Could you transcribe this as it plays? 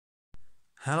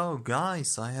Hello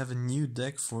guys, I have a new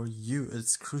deck for you.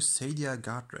 It's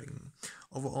Crusadia-Guarddragon.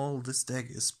 Overall, this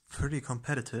deck is pretty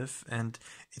competitive and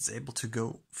it's able to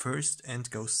go first and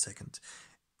go second.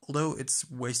 Although it's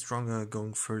way stronger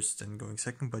going first than going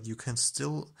second, but you can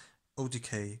still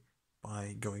OTK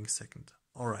by going second.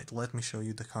 Alright, let me show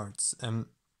you the cards.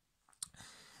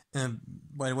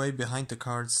 By the way, behind the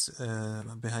cards,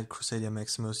 behind Crusadia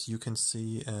Maximus, you can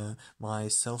see my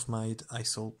self-made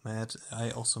isolt mat. I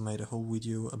also made a whole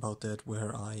video about that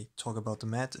where I talk about the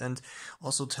mat and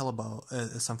also tell about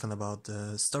something about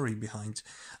the story behind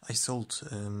isolt.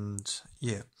 And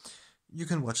yeah, you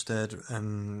can watch that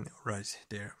right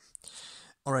there.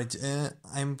 Alright,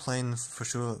 I'm playing for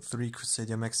sure 3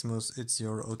 Crusadia Maximus. It's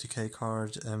your OTK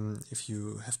card if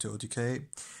you have to OTK.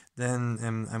 Then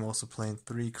I'm also playing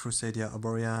 3 Crusadia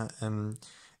Arborea.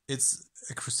 It's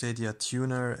a Crusadia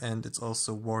tuner and it's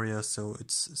also warrior, so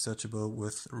it's searchable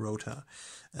with Rota.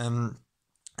 And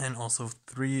also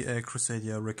 3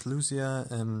 Crusadia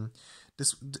Reclusia.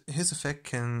 His effect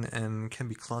can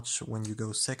be clutch when you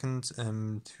go second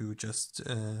to just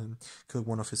kill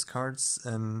one of his cards.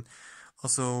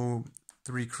 Also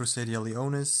 3 Crusadia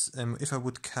Leonis. If I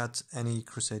would cut any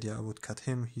Crusadia, I would cut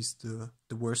him. He's the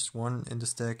worst one in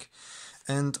this deck.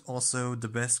 And also the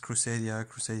best Crusadia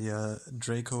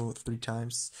Draco 3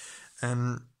 times.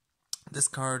 This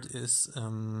card is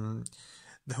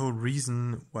the whole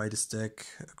reason why this deck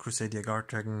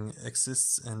Crusadia-Guarddragon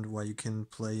exists and why you can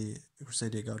play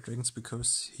Crusadia-Guarddragons,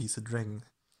 because he's a dragon.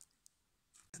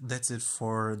 That's it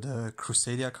for the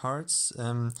Crusadia cards.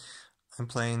 I'm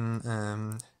playing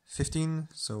 15,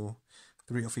 so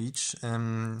 3 of each.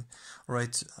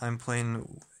 Alright, I'm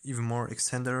playing even more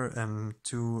extender,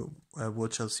 2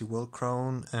 World Chelsea World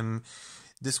Crown.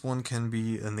 This one can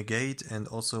be a negate and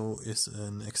also is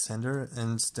an extender.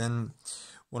 And then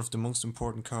one of the most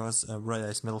important cards, Red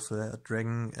Eyes Metal Flare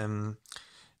Dragon.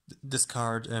 This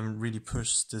card really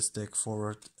pushes this deck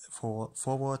forward,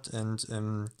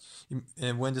 and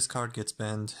when this card gets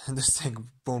banned, this deck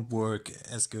won't work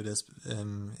as good as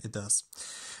it does.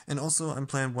 And also, I'm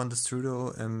playing 1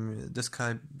 Destrudo. This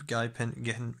guy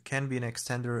can be an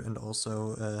extender and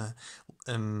also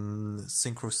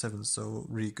Synchro 7, so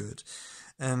really good.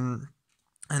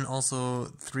 And also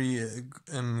 3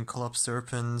 Collapsed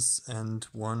Serpents and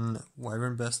 1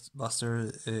 Wyvern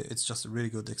Buster. It's just a really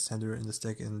good extender in this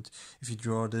deck, and if you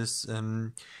draw this,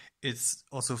 it's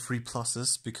also 3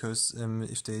 pluses, because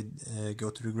if they go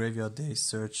to the graveyard, they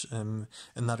search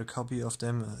another copy of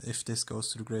them. If this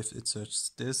goes to the grave, it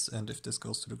searches this, and if this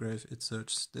goes to the grave, it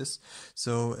searches this.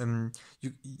 So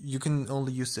you can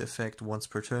only use the effect once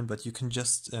per turn, but you can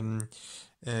just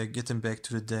get them back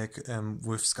to the deck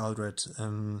with Skuldred.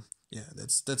 Yeah,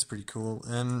 that's pretty cool.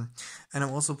 And I'm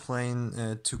also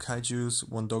playing 2 Kaijus,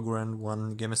 1 Dogoran,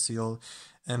 1 Gameciel.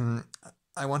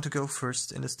 I want to go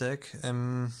first in this deck,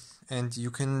 and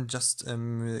you can just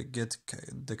get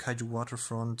the Kaiju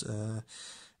Waterfront,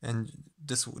 and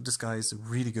this guy is a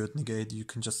really good negate. You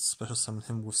can just special summon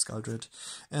him with Skuldred.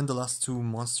 And the last 2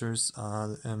 monsters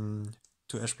are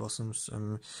 2 Ash Blossoms.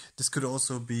 This could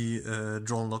also be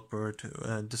Droll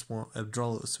Lockbird. This one,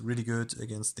 Droll is really good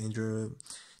against danger,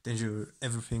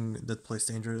 everything that plays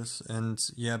dangerous. And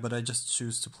yeah, but I just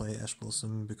choose to play Ash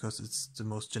Blossom because it's the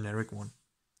most generic one.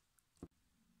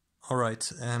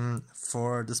 Alright,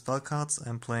 for the spell cards,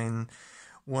 I'm playing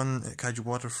 1 Kaiju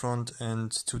Waterfront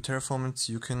and 2 Terraformants.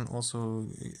 You can also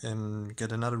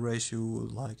get another ratio,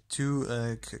 like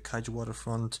 2 Kaiju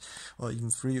Waterfront, or even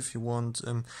 3 if you want.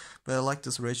 But I like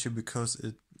this ratio because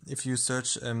if you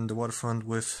search the Waterfront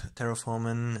with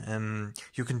Terraforming,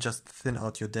 you can just thin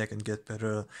out your deck and get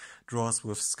better draws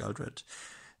with Skuldred.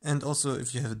 And also,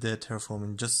 if you have a dead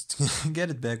Terraforming, just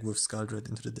get it back with Skuldred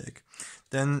into the deck.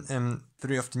 Then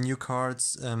 3 of the new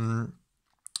cards. World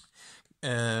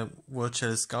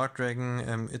Chelsea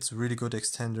Guarddragon. It's a really good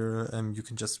extender. You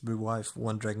can just revive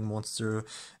 1 dragon monster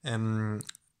from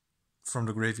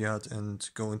the graveyard and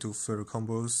go into further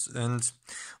combos. And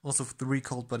also 3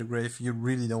 Called by the Grave. You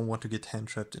really don't want to get hand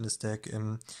trapped in this deck.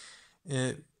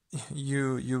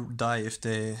 You die if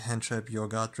they hand trap your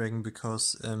Guarddragon,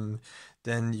 because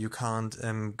then you can't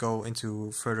go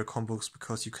into further combos,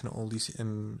 because you can only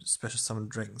special summon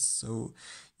dragons. So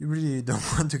you really don't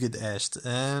want to get ashed.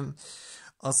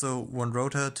 Also 1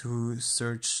 Rota to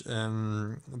search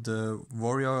the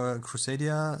Warrior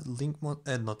Crusadia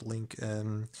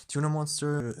tuner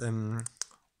monster.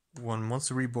 1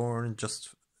 Monster Reborn,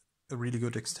 just a really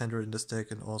good extender in this deck,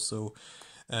 and also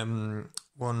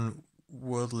 1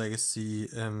 World Legacy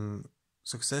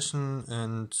Succession,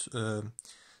 and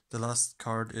the last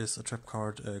card is a trap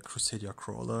card, Crusadia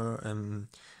Crawler.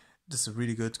 this is a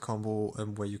really good combo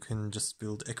where you can just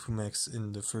build Equimax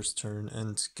in the first turn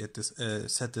and get this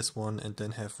set this one, and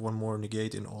then have one more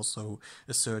negate and also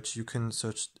a search. You can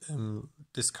search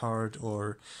this card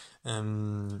or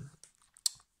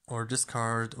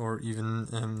discard, or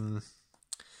even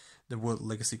the World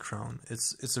Legacy Crown.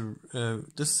 This is a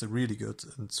really good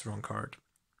and strong card.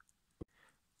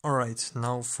 Alright,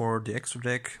 now for the extra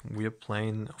deck, we are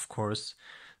playing, of course,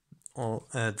 all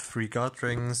 3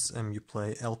 Guarddragons. You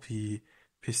play LP,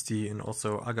 Pisti, and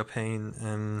also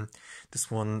Agapane.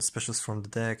 This one specials from the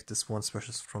deck, this one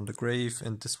specials from the grave,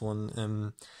 and this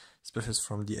one specials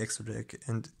from the extra deck.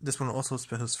 And this one also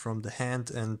specials from the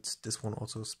hand, and this one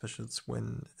also specials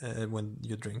when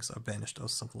your drinks are banished or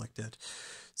something like that.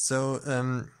 So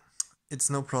it's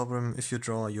no problem if you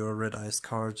draw your Red Eyes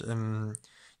card.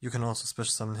 You can also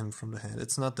special summon him from the hand.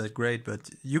 It's not that great,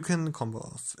 but you can combo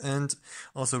off. And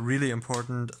also really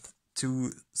important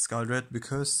to Skuldred,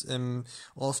 because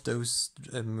all of those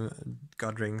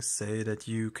Guarddragons say that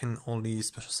you can only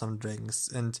special summon dragons,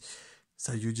 and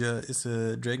Sayuja is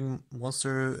a dragon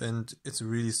monster, and it's a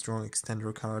really strong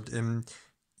extender card.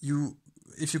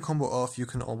 If you combo off, you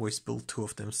can always build 2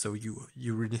 of them, so you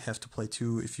really have to play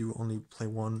 2 if you only play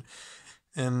 1.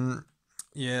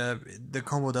 Yeah, the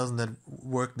combo doesn't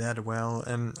work that well.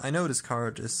 I know this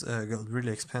card is got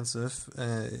really expensive.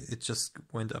 It just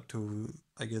went up to,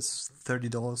 I guess,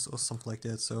 $30 or something like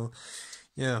that. So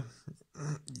yeah,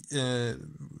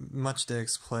 many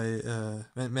decks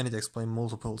play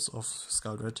multiples of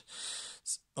Skuldred.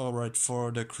 Alright,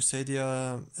 for the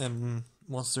Crusadia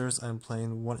monsters, I'm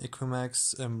playing 1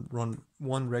 Equimax,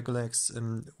 1 Regulax.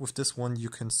 With this one, you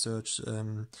can search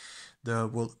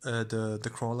the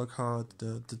crawler card,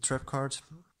 the trap card,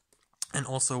 and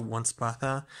also 1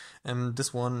 Spatha.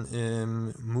 This one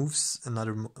moves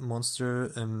another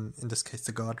monster, in this case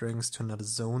the Guarddragons, to another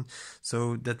zone,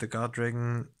 so that the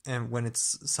Guarddragon, when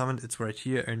it's summoned, it's right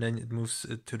here, and then it moves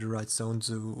to the right zone,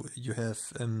 so you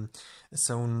have a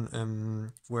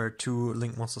zone where 2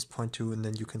 link monsters point to, and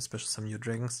then you can special summon your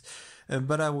dragons.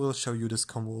 But I will show you this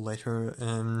combo later.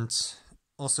 And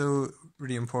also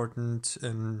really important,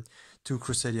 2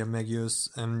 Crusadia Magios.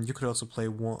 You could also play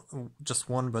just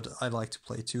one, but I like to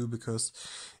play 2 because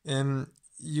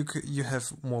you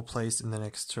have more plays in the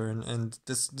next turn, and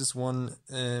this one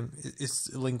is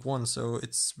link 1, so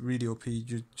it's really OP.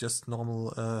 You just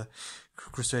normal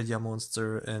Crusadia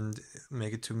monster and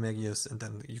make it 2 Magios, and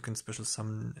then you can special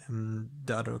summon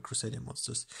the other Crusadia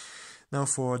monsters. Now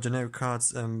for generic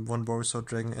cards, 1 Borisov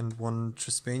Dragon and 1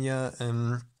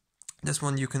 Trispania. This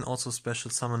one you can also special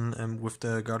summon with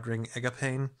the Guarddragon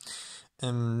Agapane,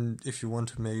 if you want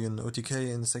to make an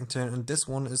OTK in the second turn. And this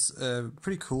one is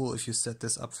pretty cool if you set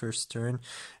this up first turn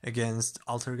against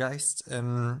Altergeist.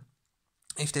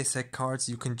 If they sack cards,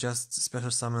 you can just special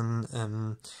summon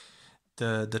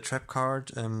the trap card,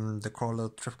 the crawler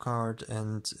trap card,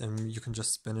 and you can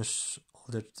just banish all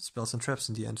the spells and traps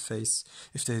in the end phase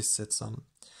if they set some.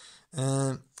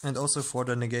 And also for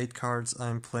the negate cards,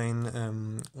 I'm playing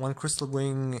 1 Crystal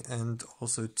Wing and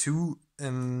also 2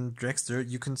 Dragster.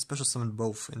 You can special summon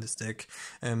both in this deck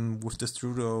with the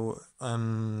Strudo,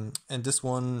 and this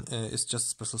one is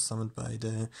just special summoned by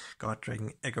the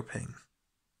Guarddragon Agapane.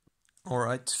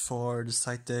 Alright, for the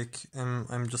side deck,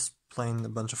 I'm just playing a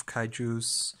bunch of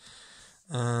Kaijus,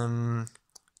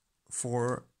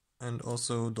 4, and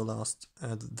also the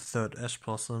third Ash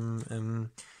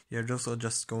Blossom. Yeah, those are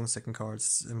just going second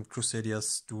cards.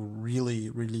 Crusadias do really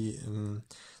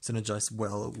synergize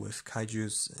well with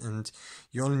Kaijus, and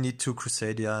you only need 2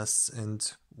 Crusadias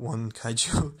and 1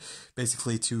 Kaiju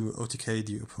basically to OTK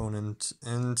the opponent.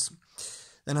 And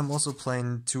then I'm also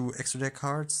playing 2 extra deck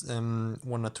cards, 1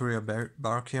 Naturia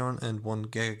Barkion and 1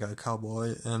 Gagaga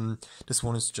Cowboy. This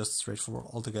one is just straight for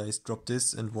all the guys. Drop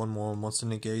this and 1 more monster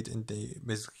negate, and they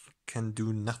basically can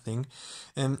do nothing.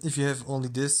 If you have only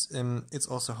this, it's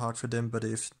also hard for them, but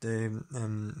if they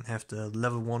have the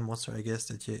level 1 monster, I guess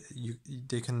that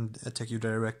they can attack you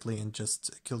directly and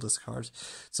just kill this card.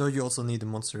 So you also need a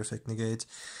monster effect negate.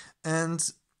 And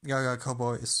Gaga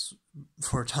Cowboy is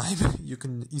for a time. You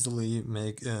can easily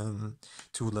make 2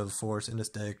 level 4s in this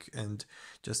deck and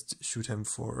just shoot him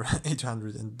for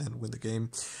 800 and then win the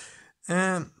game.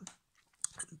 The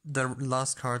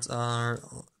last cards are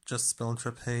just Spell and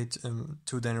Trap Hate,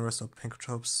 2 Dangerous or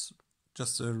Pancrotopes,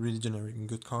 just a really generic and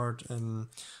good card.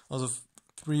 Also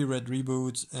 3 Red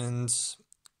Reboot, and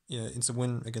yeah, it's a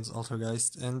win against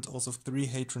Altergeist, and also 3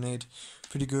 Hate Grenade,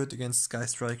 pretty good against Sky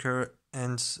Striker.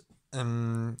 And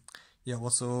yeah,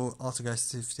 also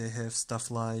Altergeist, if they have stuff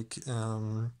like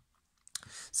a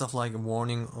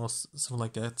warning or something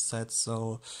like that set,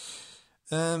 so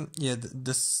Yeah,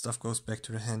 this stuff goes back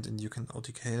to the hand and you can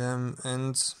OTK them,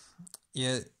 and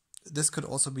yeah, this could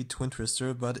also be Twin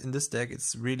Twister, but in this deck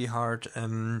it's really hard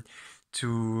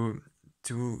to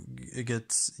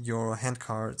get your hand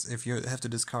cards. If you have to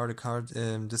discard a card,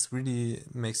 this really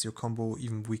makes your combo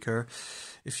even weaker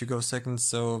if you go second,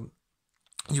 so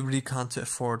you really can't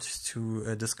afford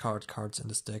to discard cards in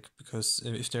this deck, because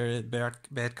if they're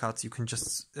bad cards, you can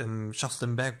just shuffle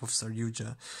them back with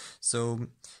Saryuja. So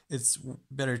it's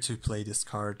better to play this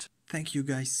card. Thank you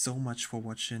guys so much for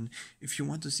watching. If you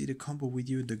want to see the combo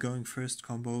video, the going first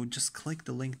combo, just click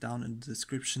the link down in the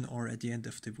description or at the end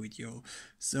of the video.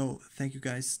 So thank you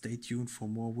guys, stay tuned for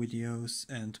more videos,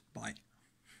 and bye.